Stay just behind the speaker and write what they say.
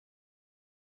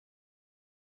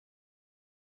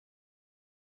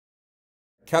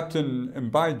Captain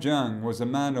Mbaye Diagne was a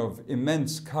man of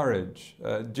immense courage.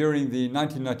 During the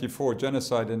 1994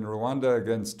 genocide in Rwanda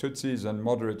against Tutsis and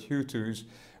moderate Hutus,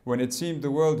 when it seemed the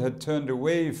world had turned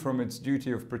away from its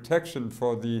duty of protection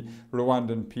for the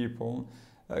Rwandan people,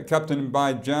 Captain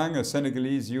Mbaye Diagne, a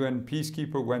Senegalese UN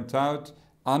peacekeeper, went out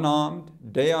unarmed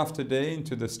day after day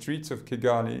into the streets of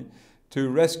Kigali to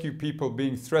rescue people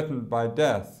being threatened by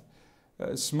death.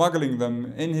 Smuggling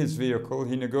them in his vehicle,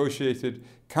 he negotiated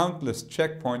countless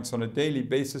checkpoints on a daily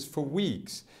basis for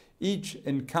weeks, each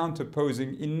encounter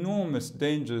posing enormous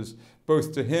dangers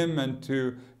both to him and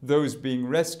to those being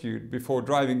rescued before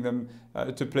driving them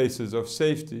to places of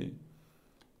safety.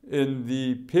 In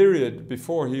the period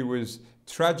before he was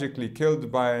tragically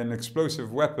killed by an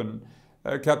explosive weapon,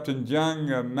 Captain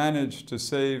Diagne managed to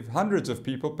save hundreds of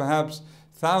people, perhaps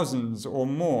thousands or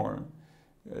more.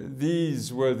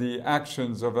 These were the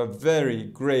actions of a very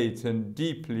great and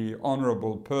deeply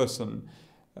honorable person.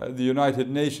 The United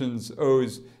Nations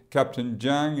owes Captain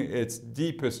Diagne its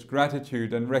deepest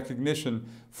gratitude and recognition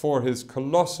for his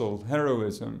colossal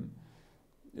heroism.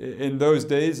 In those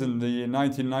days, in the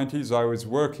 1990s, I was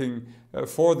working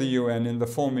for the UN in the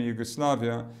former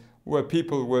Yugoslavia, where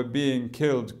people were being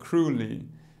killed cruelly.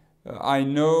 I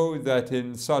know that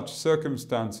in such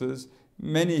circumstances,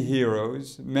 many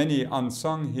heroes, many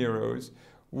unsung heroes,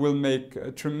 will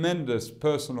make tremendous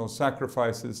personal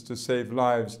sacrifices to save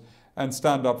lives and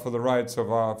stand up for the rights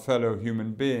of our fellow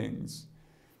human beings.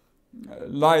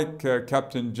 Like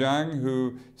Captain Diagne,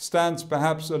 who stands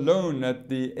perhaps alone at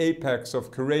the apex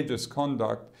of courageous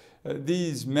conduct,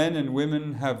 these men and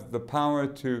women have the power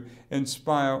to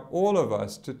inspire all of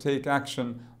us to take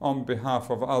action on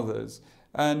behalf of others,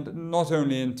 and not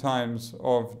only in times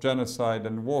of genocide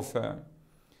and warfare.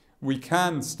 We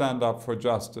can stand up for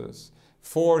justice,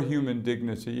 for human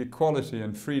dignity, equality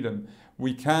and freedom.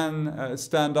 We can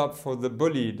stand up for the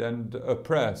bullied and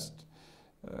oppressed.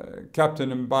 Captain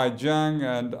Mbaye Diagne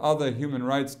and other human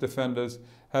rights defenders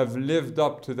have lived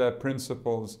up to their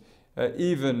principles,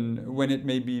 even when it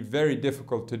may be very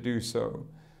difficult to do so.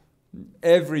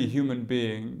 Every human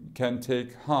being can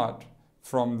take heart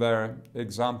from their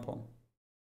example.